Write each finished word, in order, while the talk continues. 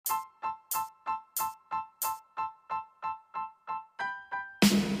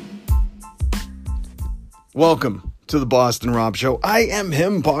Welcome to the Boston Rob Show. I am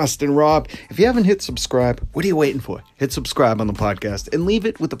him, Boston Rob. If you haven't hit subscribe, what are you waiting for? Hit subscribe on the podcast and leave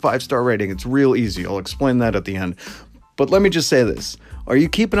it with a 5-star rating. It's real easy. I'll explain that at the end. But let me just say this. Are you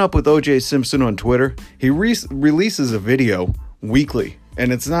keeping up with O.J. Simpson on Twitter? He releases a video weekly.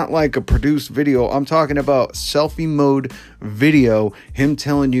 And it's not like a produced video. I'm talking about selfie mode video, him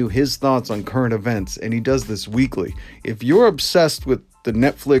telling you his thoughts on current events. And he does this weekly. If you're obsessed with the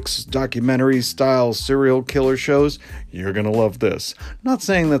Netflix documentary style serial killer shows, you're going to love this. Not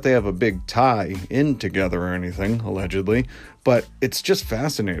saying that they have a big tie in together or anything, allegedly, but it's just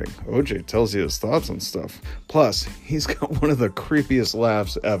fascinating. OJ tells you his thoughts on stuff. Plus, he's got one of the creepiest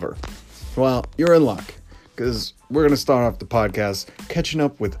laughs ever. Well, you're in luck, because we're going to start off the podcast catching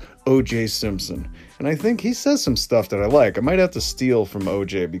up with O.J. Simpson. And I think he says some stuff that I like. I might have to steal from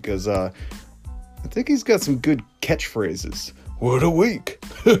O.J. because I think he's got some good catchphrases. What a week.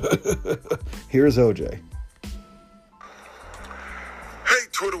 Here's O.J. Hey,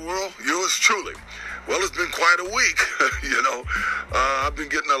 Twitter world, yours truly. Well, it's been quite a week, I've been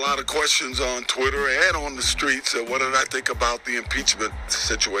getting a lot of questions on Twitter and on the streets. What did I think about the impeachment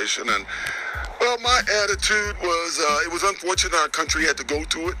situation? And, well, my attitude was it was unfortunate our country had to go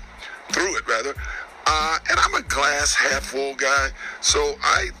through it. And I'm a glass half full guy, so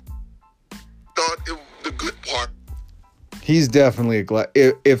I thought the good part. He's definitely a glass.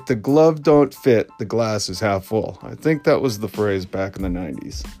 If the glove don't fit, the glass is half full. I think that was the phrase back in the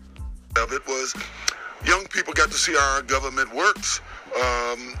 90s. Of it was young people got to see how our government works.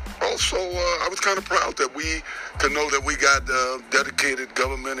 Also, I was kind of proud that we could know that we got dedicated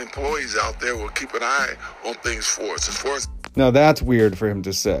government employees out there who will keep an eye on things for us. As far as now, that's weird for him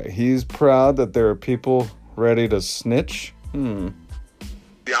to say. He's proud that there are people ready to snitch. The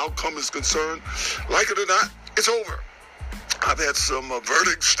outcome is concerned, like it or not, it's over. I've had some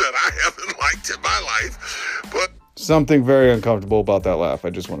verdicts that I haven't liked in my life, but something very uncomfortable about that laugh. I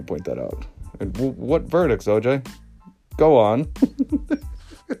just want to point that out. And what verdicts, OJ? Go on.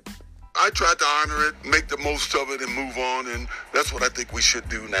 I tried to honor it, make the most of it, and move on, and that's what I think we should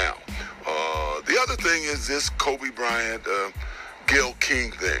do now. The other thing is this Kobe Bryant, Gayle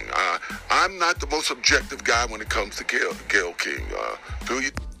King thing. I'm not the most objective guy when it comes to Gayle King. Do you?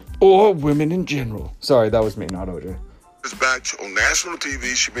 Or women in general. Sorry, that was me, not OJ. Back on national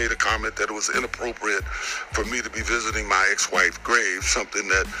TV, she made a comment that it was inappropriate for me to be visiting my ex-wife's grave, something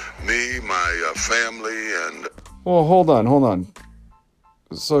that me, my family, and... Well, hold on.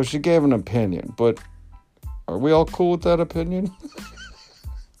 So she gave an opinion, but are we all cool with that opinion?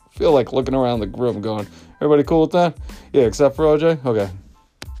 I feel like looking around the room going, everybody cool with that? Yeah, except for OJ? Okay.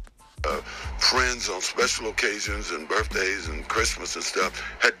 Friends on special occasions and birthdays and Christmas and stuff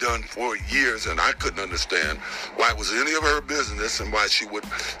had done for years, and I couldn't understand why it was any of her business and why she would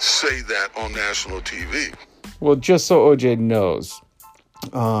say that on national TV. Well, just so OJ knows,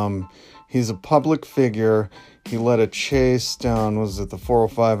 he's a public figure. He led a chase down, was it the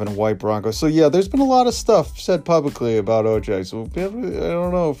 405 in a white Bronco? So yeah, there's been a lot of stuff said publicly about OJ. So I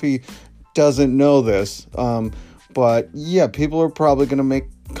don't know if he doesn't know this, but yeah, people are probably going to make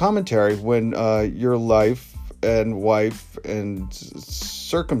commentary when your life and wife and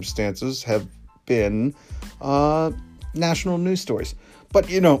circumstances have been national news stories. But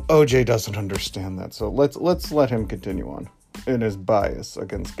OJ doesn't understand that, so let's let him continue on in his bias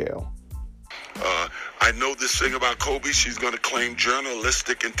against Gayle. I know this thing about Kobe. She's going to claim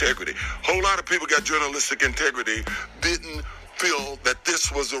journalistic integrity. Whole lot of people got journalistic integrity, didn't feel that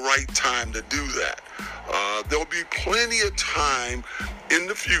this was the right time to do that. There'll be plenty of time in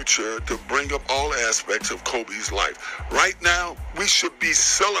the future to bring up all aspects of Kobe's life. Right now, we should be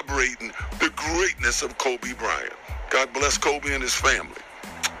celebrating the greatness of Kobe Bryant. God bless Kobe and his family.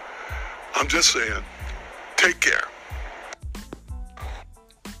 I'm just saying, take care.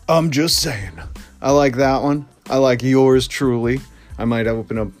 I'm just saying. I like that one. I like yours truly. I might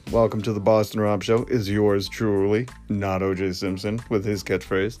open up Welcome to the Boston Rob Show is yours truly, not O.J. Simpson, with his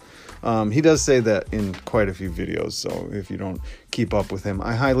catchphrase. He does say that in quite a few videos, so if you don't keep up with him,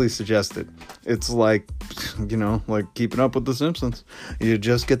 I highly suggest it. It's like, like keeping up with the Simpsons. You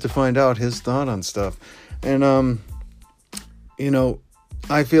just get to find out his thought on stuff. And,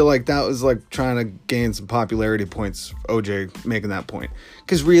 I feel like that was like trying to gain some popularity points, OJ making that point.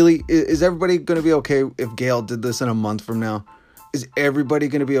 Because really, is everybody going to be okay if Gayle did this in a month from now? Is everybody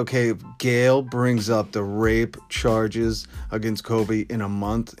going to be okay if Gayle brings up the rape charges against Kobe in a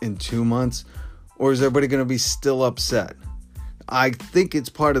month, in 2 months? Or is everybody going to be still upset? I think it's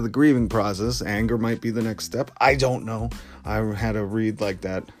part of the grieving process. Anger might be the next step. I don't know. I had to read like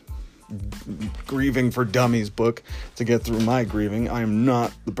that Grieving for Dummies book to get through my grieving. I am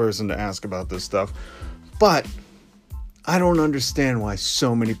not the person to ask about this stuff. But I don't understand why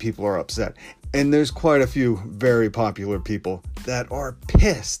so many people are upset. And there's quite a few very popular people that are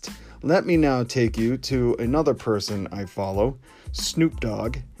pissed. Let me now take you to another person I follow, Snoop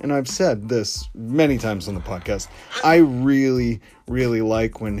Dogg. And I've said this many times on the podcast. I really, really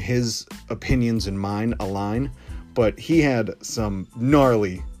like when his opinions and mine align. But he had some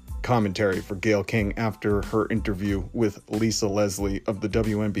gnarly commentary for Gayle King after her interview with Lisa Leslie of the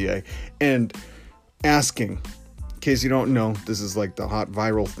WNBA. And asking, in case you don't know, this is like the hot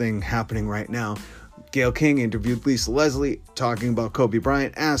viral thing happening right now. Gayle King interviewed Lisa Leslie talking about Kobe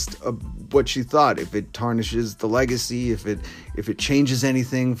Bryant, asked what she thought, if it tarnishes the legacy, if it changes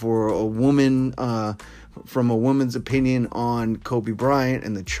anything for a woman, from a woman's opinion on Kobe Bryant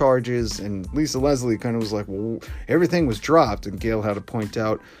and the charges. And Lisa Leslie kind of was like, well, everything was dropped. And Gayle had to point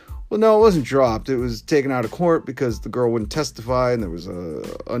out, well, no, it wasn't dropped. It was taken out of court because the girl wouldn't testify and there was a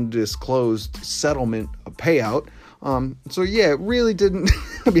undisclosed settlement, a payout. So yeah, it really didn't,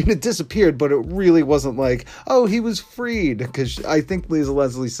 I mean, it disappeared, but it really wasn't like, oh, he was freed. Because I think Lisa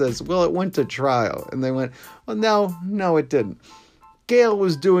Leslie says, well, it went to trial. And they went, well, no, it didn't. Gayle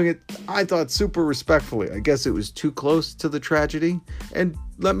was doing it, I thought, super respectfully. I guess it was too close to the tragedy. And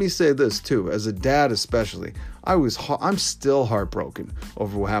let me say this too, as a dad especially, I'm still heartbroken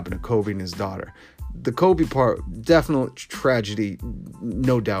over what happened to Kobe and his daughter. The Kobe part, definite tragedy,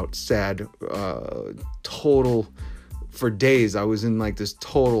 no doubt, sad, total, for days I was in like this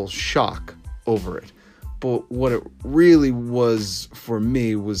total shock over it. But what it really was for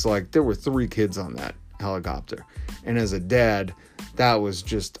me was like, there were 3 kids on that helicopter. And as a dad, that was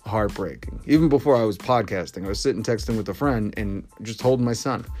just heartbreaking. Even before I was podcasting, I was sitting texting with a friend and just holding my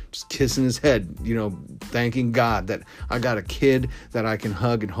son, just kissing his head, thanking God that I got a kid that I can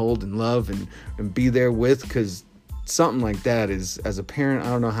hug and hold and love and be there with. Because something like that is, as a parent, I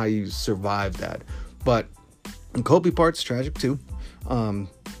don't know how you survive that. But the Kobe part's tragic too.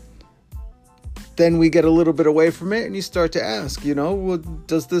 Then we get a little bit away from it and you start to ask, well,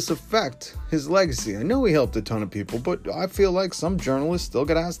 does this affect his legacy? I know he helped a ton of people, but I feel like some journalists still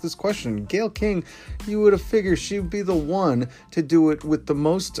got to ask this question. Gayle King, you would have figured she would be the one to do it with the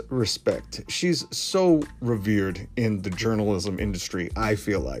most respect. She's so revered in the journalism industry, I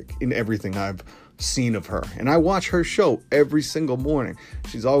feel like, in everything I've seen of her. And I watch her show every single morning.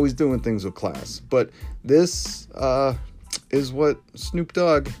 She's always doing things with class. But this is what Snoop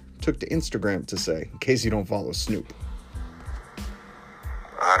Dogg took to Instagram to say, in case you don't follow Snoop.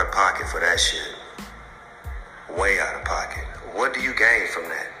 Out of pocket for that shit. Way out of pocket. What do you gain from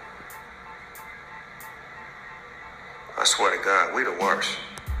that? I swear to God, we the worst.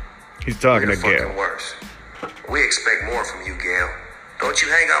 He's talking we to the Gayle. fucking worst. We expect more from you, Gayle. Don't you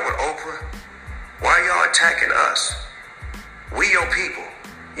hang out with Oprah? Why y'all attacking us? We your people.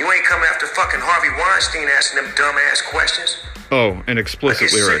 You ain't come after fucking Harvey Weinstein asking them dumbass questions. Oh, and explicit I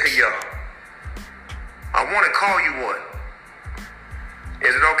get lyrics. Sick of y'all. I want to call you one.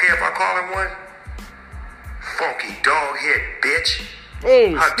 Is it okay if I call him one? Funky dog head bitch.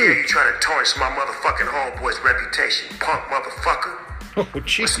 Oh, how dare Snoop. you try to tarnish my motherfucking homeboy's reputation, punk motherfucker. Oh,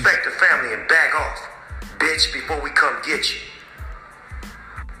 Jesus. Respect the family and back off, bitch, before we come get you.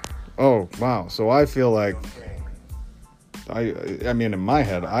 Oh, wow. So I feel like, I mean, in my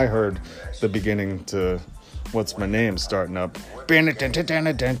head, I heard the beginning to What's My Name starting up. I don't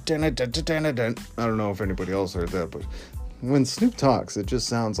know if anybody else heard that, but when Snoop talks, it just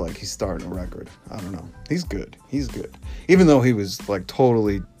sounds like he's starting a record. I don't know. He's good. Even though he was like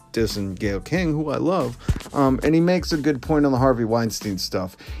totally dissing Gayle King, who I love. And he makes a good point on the Harvey Weinstein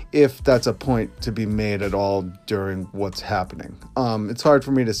stuff, if that's a point to be made at all during what's happening. It's hard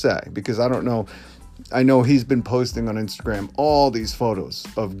for me to say because I don't know. I know he's been posting on Instagram all these photos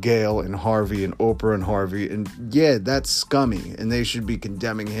of Gayle and Harvey and Oprah and Harvey. And yeah, that's scummy. And they should be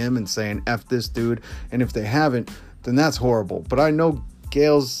condemning him and saying, F this dude. And if they haven't, then that's horrible. But I know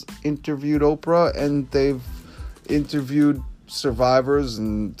Gayle's interviewed Oprah and they've interviewed survivors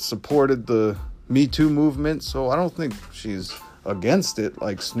and supported the Me Too movement. So I don't think she's against it,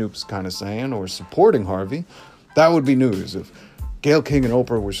 like Snoop's kind of saying, or supporting Harvey. That would be news if Gayle King and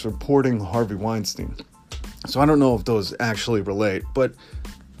Oprah were supporting Harvey Weinstein. So I don't know if those actually relate, but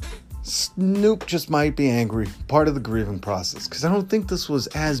Snoop just might be angry, part of the grieving process, because I don't think this was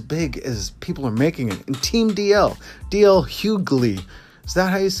as big as people are making it. And Team DL Hughley, is that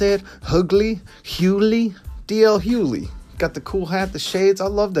how you say it? Hughley? DL Hughley, got the cool hat, the shades. I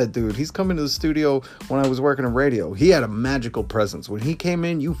love that dude. He's coming to the studio when I was working in radio. He had a magical presence. When he came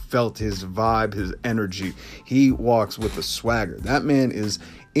in, you felt his vibe, his energy. He walks with a swagger. That man is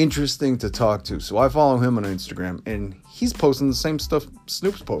interesting to talk to. So I follow him on Instagram, and he's posting the same stuff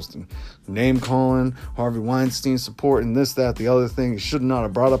Snoop's posting. Name calling, Harvey Weinstein supporting this, that, the other thing. He should not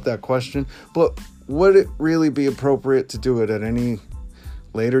have brought up that question. But would it really be appropriate to do it at any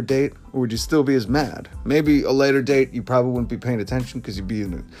later date, or would you still be as mad? Maybe a later date you probably wouldn't be paying attention because you'd be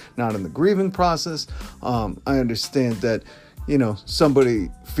not in the grieving process. I understand that, you know, somebody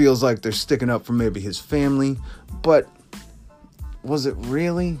feels like they're sticking up for maybe his family, but was it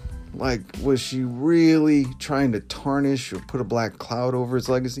really? Like, was she really trying to tarnish or put a black cloud over his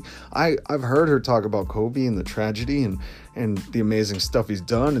legacy? I've heard her talk about Kobe and the tragedy and the amazing stuff he's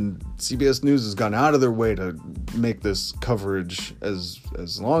done, and CBS News has gone out of their way to make this coverage as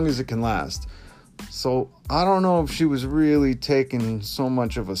long as it can last. So I don't know if she was really taking so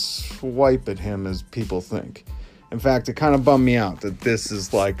much of a swipe at him as people think. In fact, it kind of bummed me out that this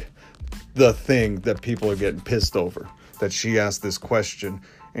is like the thing that people are getting pissed over, that she asked this question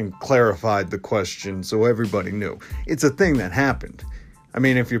and clarified the question so everybody knew. It's a thing that happened. I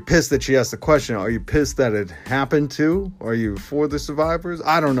mean, if you're pissed that she asked the question, are you pissed that it happened too? Are you for the survivors?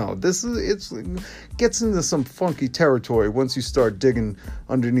 I don't know. It gets into some funky territory once you start digging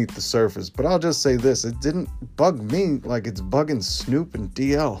underneath the surface. But I'll just say this, it didn't bug me like it's bugging Snoop and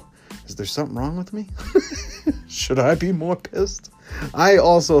DL. Is there something wrong with me? Should I be more pissed? I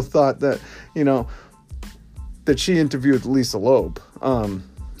also thought that, you know, that she interviewed Lisa Loeb,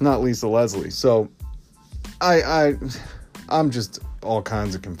 not Lisa Leslie. So I'm just all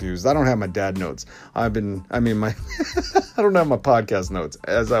kinds of confused. I don't have my dad notes. I don't have my podcast notes.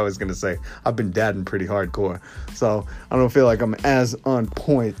 As I was going to say, I've been dadding pretty hardcore. So I don't feel like I'm as on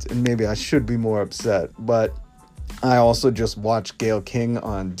point, and maybe I should be more upset. But I also just watched Gayle King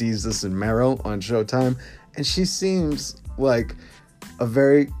on Deezus and Mero on Showtime, and she seems like a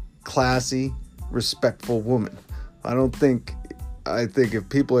very classy, respectful woman. I think if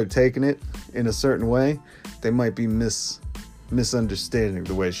people are taking it in a certain way, they might be misunderstanding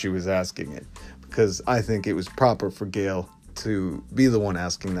the way she was asking it, because I think it was proper for Gayle to be the one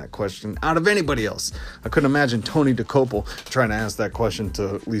asking that question out of anybody else. I couldn't imagine Tony DeCopel trying to ask that question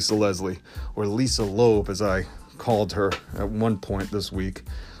to Lisa Leslie, or Lisa Loeb, as I called her at one point this week,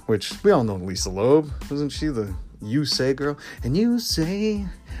 which we all know Lisa Loeb. Wasn't she the You Say girl? And you say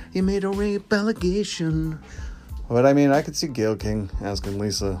you made a rape allegation. But I mean, I could see Gayle King asking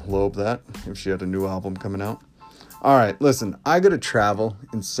Lisa Loeb that if she had a new album coming out. All right, listen, I got to travel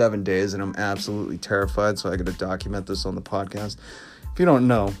in 7 days, and I'm absolutely terrified, so I got to document this on the podcast. If you don't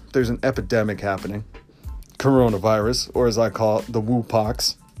know, there's an epidemic happening, coronavirus, or as I call it, the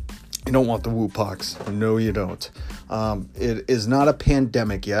woo-pox. You don't want the woo-pox. No, you don't. It is not a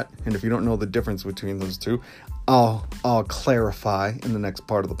pandemic yet, and if you don't know the difference between those two, I'll clarify in the next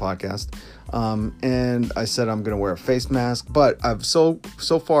part of the podcast. And I said I'm going to wear a face mask, but I've so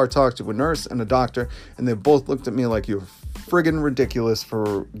far talked to a nurse and a doctor, and they both looked at me like you're friggin' ridiculous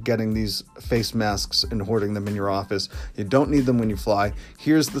for getting these face masks and hoarding them in your office. You don't need them when you fly.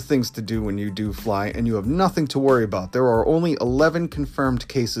 Here's the things to do when you do fly, and you have nothing to worry about. There are only 11 confirmed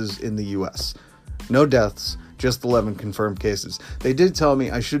cases in the U.S. No deaths. Just 11 confirmed cases. They did tell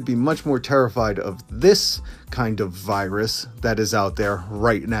me I should be much more terrified of this kind of virus that is out there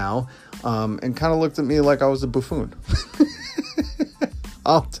right now, and kind of looked at me like I was a buffoon.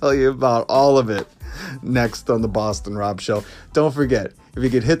 I'll tell you about all of it next on the Boston Rob Show. Don't forget, if you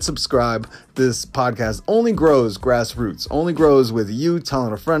could hit subscribe, this podcast only grows grassroots, only grows with you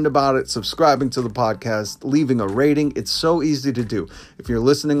telling a friend about it, subscribing to the podcast, leaving a rating. It's so easy to do. If you're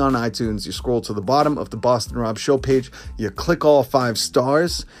listening on iTunes, you scroll to the bottom of the Boston Rob Show page, you click all 5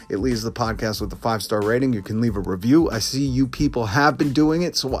 stars. It leaves the podcast with a 5-star rating. You can leave a review. I see you people have been doing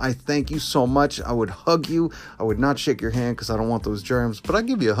it, so I thank you so much. I would hug you. I would not shake your hand because I don't want those germs, but I'd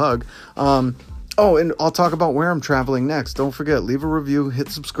give you a hug. Oh, and I'll talk about where I'm traveling next. Don't forget, leave a review, hit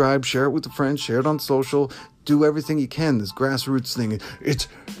subscribe, share it with a friend, share it on social, do everything you can. This grassroots thing,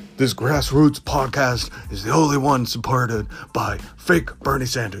 this grassroots podcast is the only one supported by fake Bernie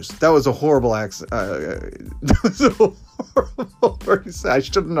Sanders. That was a horrible accent. That was a horrible Bernie Sanders. I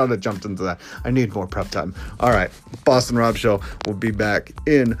should not have jumped into that. I need more prep time. All right, Boston Rob Show will be back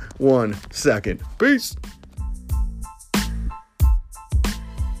in 1 second. Peace.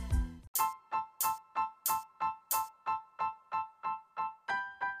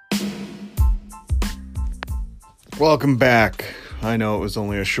 Welcome back. I know it was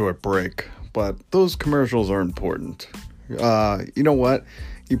only a short break, but those commercials are important. You know what?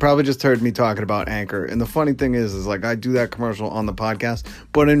 You probably just heard me talking about Anchor. And the funny thing is like I do that commercial on the podcast,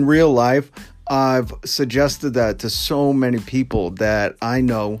 but in real life, I've suggested that to so many people that I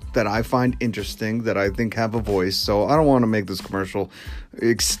know, that I find interesting, that I think have a voice. So I don't want to make this commercial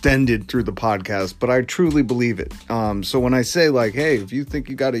extended through the podcast, but I truly believe it. So when I say like, hey, if you think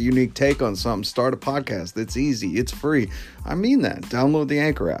you got a unique take on something, start a podcast. It's easy. It's free. I mean that. Download the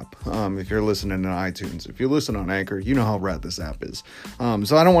Anchor app if you're listening on iTunes. If you listen on Anchor, you know how rad this app is.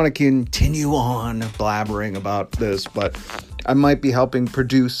 So I don't want to continue on blabbering about this, but I might be helping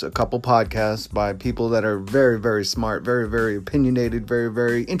produce a couple podcasts by people that are very, very smart, very, very opinionated, very,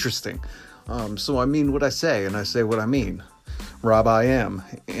 very interesting. So I mean what I say, and I say what I mean. Rob, I am.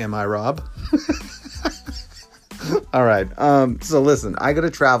 Am I Rob? All right. So listen, I got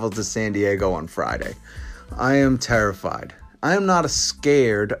to travel to San Diego on Friday. I am terrified. I am not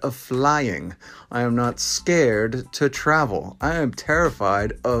scared of flying. I am not scared to travel. I am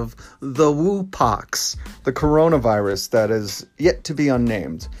terrified of the woo-pox, the coronavirus that is yet to be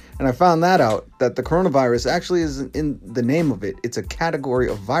unnamed. And I found that out, that the coronavirus actually isn't in the name of it. It's a category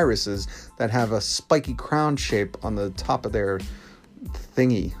of viruses that have a spiky crown shape on the top of their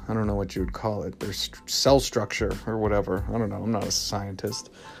thingy. I don't know what you would call it. Their cell structure or whatever. I don't know. I'm not a scientist.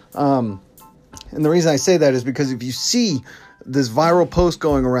 And the reason I say that is because if you see this viral post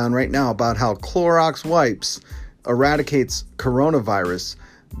going around right now about how Clorox wipes eradicates coronavirus,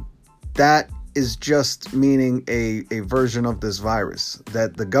 that is just meaning a version of this virus,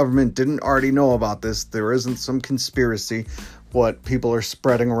 that the government didn't already know about this. There isn't some conspiracy, what people are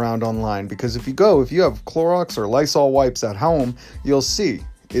spreading around online. Because if you have Clorox or Lysol wipes at home, you'll see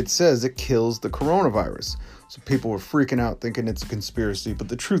it says it kills the coronavirus. So people were freaking out thinking it's a conspiracy. But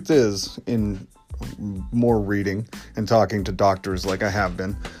the truth is, in more reading and talking to doctors like I have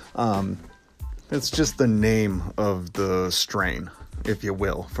been, it's just the name of the strain, if you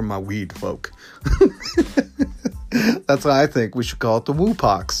will, from my weed folk. That's why I think we should call it the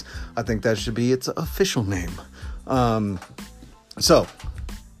woo-pox. I think that should be its official name. So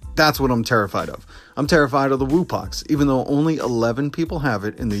that's what I'm terrified of. I'm terrified of the woo-pox, even though only 11 people have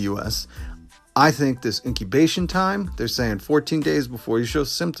it in the U.S. I think this incubation time, they're saying 14 days before you show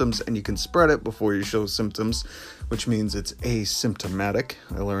symptoms, and you can spread it before you show symptoms, which means it's asymptomatic.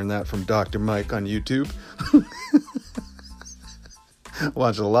 I learned that from Dr. Mike on YouTube.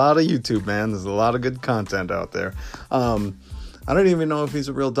 Watch a lot of YouTube, man. There's a lot of good content out there. I don't even know if he's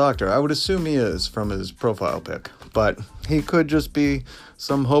a real doctor. I would assume he is from his profile pic, but he could just be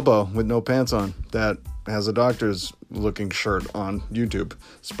some hobo with no pants on that has a doctor's looking shirt on YouTube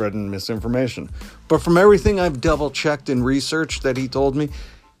spreading misinformation. But from everything I've double checked and researched that he told me,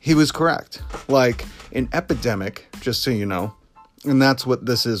 he was correct. Like an epidemic, just so you know, and that's what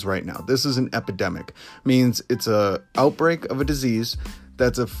this is right now. This is an epidemic. Means it's a outbreak of a disease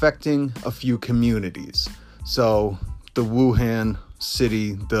that's affecting a few communities. So the Wuhan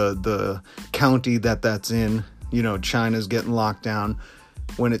city, the county that's in, China's getting locked down.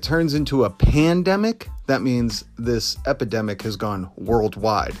 When it turns into a pandemic, that means this epidemic has gone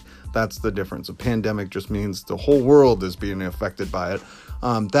worldwide. That's the difference. A pandemic just means the whole world is being affected by it.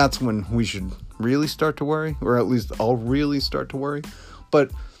 That's when we should really start to worry, or at least I'll really start to worry.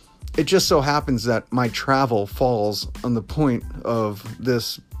 But it just so happens that my travel falls on the point of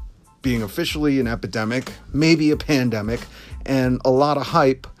this being officially an epidemic, maybe a pandemic, and a lot of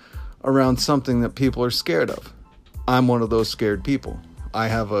hype around something that people are scared of. I'm one of those scared people. I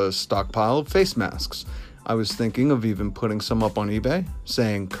have a stockpile of face masks. I was thinking of even putting some up on eBay,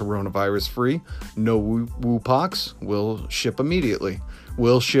 saying coronavirus free, no woo-pox, will ship immediately,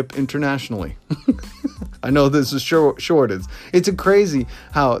 will ship internationally. I know this is shortage. It's crazy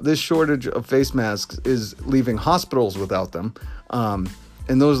how this shortage of face masks is leaving hospitals without them.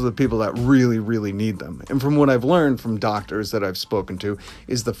 And those are the people that really, really need them. And from what I've learned from doctors that I've spoken to,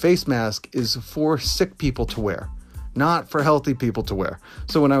 is the face mask is for sick people to wear, not for healthy people to wear.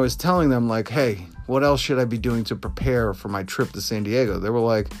 So when I was telling them, like, hey, what else should I be doing to prepare for my trip to San Diego? They were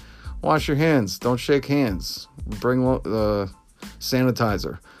like, wash your hands, don't shake hands, bring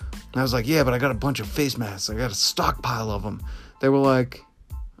sanitizer. And I was like, yeah, but I got a bunch of face masks. I got a stockpile of them. They were like,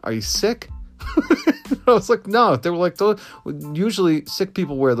 are you sick? I was like, no. They were like, usually sick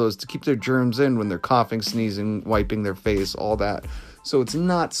people wear those to keep their germs in when they're coughing, sneezing, wiping their face, all that. So it's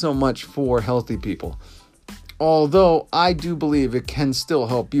not so much for healthy people. Although I do believe it can still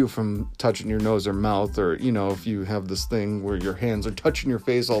help you from touching your nose or mouth, or, if you have this thing where your hands are touching your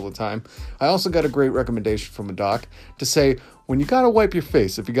face all the time. I also got a great recommendation from a doc to say, when you got to wipe your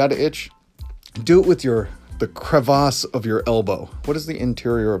face, if you got to itch, do it with the crevasse of your elbow. What is the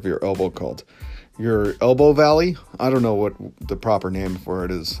interior of your elbow called? your elbow valley. I don't know what the proper name for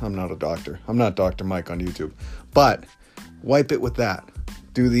it is. I'm not a doctor. I'm not Dr. Mike on YouTube. But wipe it with that.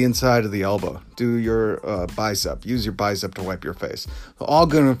 Do the inside of the elbow. Do your bicep. Use your bicep to wipe your face. All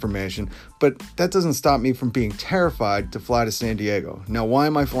good information, but that doesn't stop me from being terrified to fly to San Diego. Now, why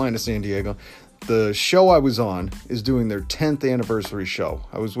am I flying to San Diego? The show I was on is doing their 10th anniversary show.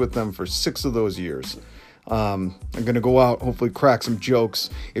 I was with them for 6 of those years. I'm going to go out, hopefully crack some jokes.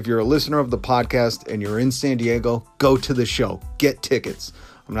 If you're a listener of the podcast and you're in San Diego, go to the show. Get tickets.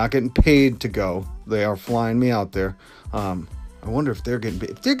 I'm not getting paid to go. They are flying me out there. I wonder if they're getting paid.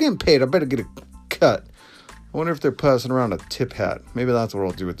 If they're getting paid, I better get a cut. I wonder if they're passing around a tip hat. Maybe that's what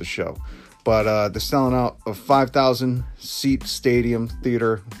I'll do with the show. But they're selling out a 5,000 seat stadium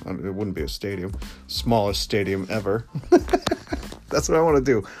theater. It wouldn't be a stadium. Smallest stadium ever. That's what I want to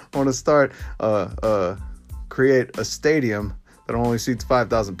do. I want to start, create a stadium that only seats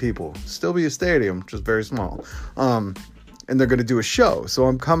 5,000 people. Still be a stadium, just very small. And they're going to do a show. So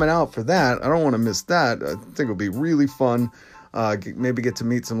I'm coming out for that. I don't want to miss that. I think it'll be really fun. Maybe get to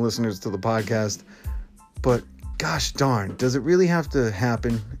meet some listeners to the podcast. But gosh darn, does it really have to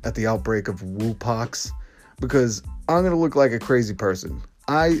happen at the outbreak of woo-pox? Because I'm going to look like a crazy person.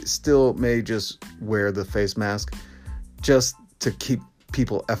 I still may just wear the face mask just to keep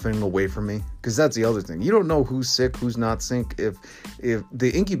people effing away from me. Because that's the other thing. You don't know who's sick, who's not sick. If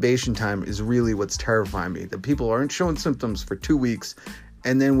the incubation time is really what's terrifying me. That people aren't showing symptoms for 2 weeks.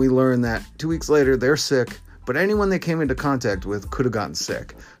 And then we learn that 2 weeks later, they're sick. But anyone they came into contact with could have gotten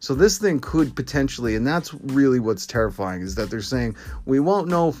sick. So this thing could potentially, and that's really what's terrifying, is that they're saying we won't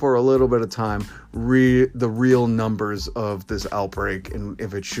know for a little bit of time the real numbers of this outbreak and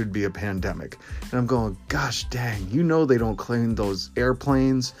if it should be a pandemic. And I'm going, gosh dang, they don't clean those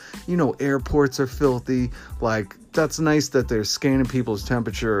airplanes. Airports are filthy. Like, that's nice that they're scanning people's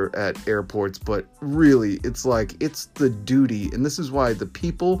temperature at airports, but really, it's like, it's the duty. And this is why the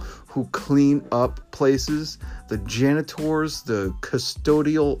people who clean up places, the janitors, the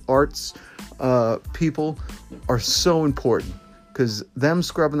custodial arts people are so important. Because them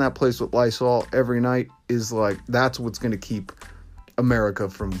scrubbing that place with Lysol every night is like, that's what's going to keep America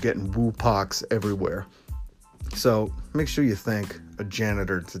from getting woo-pox everywhere. So make sure you thank a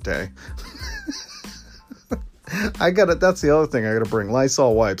janitor today. That's the other thing I gotta bring,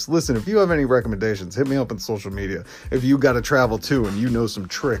 Lysol wipes. Listen, if you have any recommendations, hit me up on social media. If you gotta travel too and you know some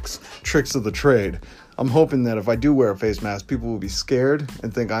tricks of the trade. I'm hoping that if I do wear a face mask, people will be scared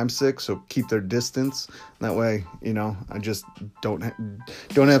and think I'm sick, so keep their distance. That way, I just don't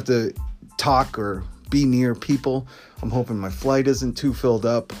have to talk or be near people. I'm hoping my flight isn't too filled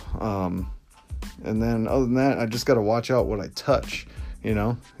up. And then other than that, I just gotta watch out what I touch.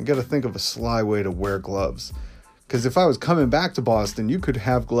 I gotta think of a sly way to wear gloves. Because if I was coming back to Boston, you could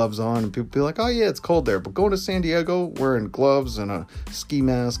have gloves on and people be like, oh yeah, it's cold there. But going to San Diego wearing gloves and a ski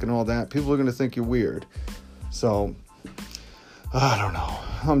mask and all that, people are going to think you're weird. So, I don't know.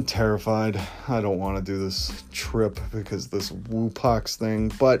 I'm terrified. I don't want to do this trip because this woo-pox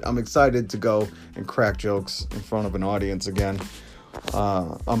thing. But I'm excited to go and crack jokes in front of an audience again.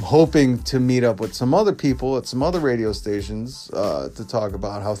 I'm hoping to meet up with some other people at some other radio stations to talk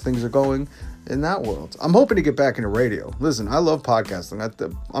about how things are going in that world. I'm hoping to get back into radio. Listen, I love podcasting.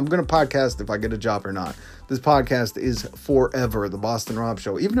 I'm going to podcast if I get a job or not. This podcast is forever the Boston Rob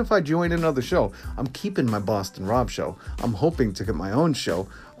Show. Even if I join another show, I'm keeping my Boston Rob Show. I'm hoping to get my own show.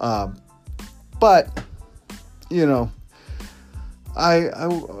 But,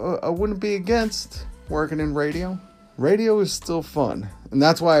 I wouldn't be against working in radio. Radio is still fun. And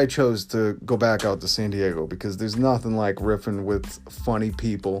that's why I chose to go back out to San Diego, because there's nothing like riffing with funny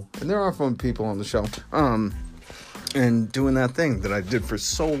people. And there are fun people on the show. And doing that thing that I did for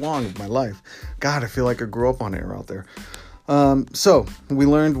so long of my life. God, I feel like I grew up on air out there. So we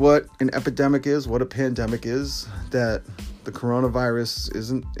learned what an epidemic is, what a pandemic is, that the coronavirus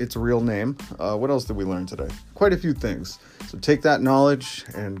isn't its real name. What else did we learn today? Quite a few things. So take that knowledge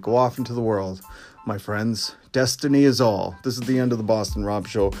and go off into the world. My friends, destiny is all. This is the end of the Boston Rob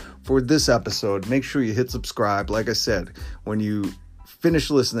Show for this episode. Make sure you hit subscribe. Like I said, when you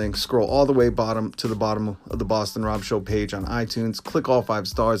finish listening, scroll all the way to the bottom of the Boston Rob Show page on iTunes. Click all 5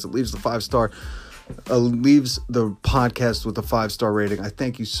 stars. It leaves the 5-star. Leaves the podcast with a 5-star rating. I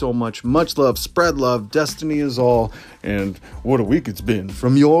thank you so much. Much love. Spread love. Destiny is all. And what a week it's been.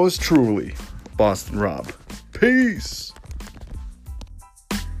 From yours truly, Boston Rob. Peace.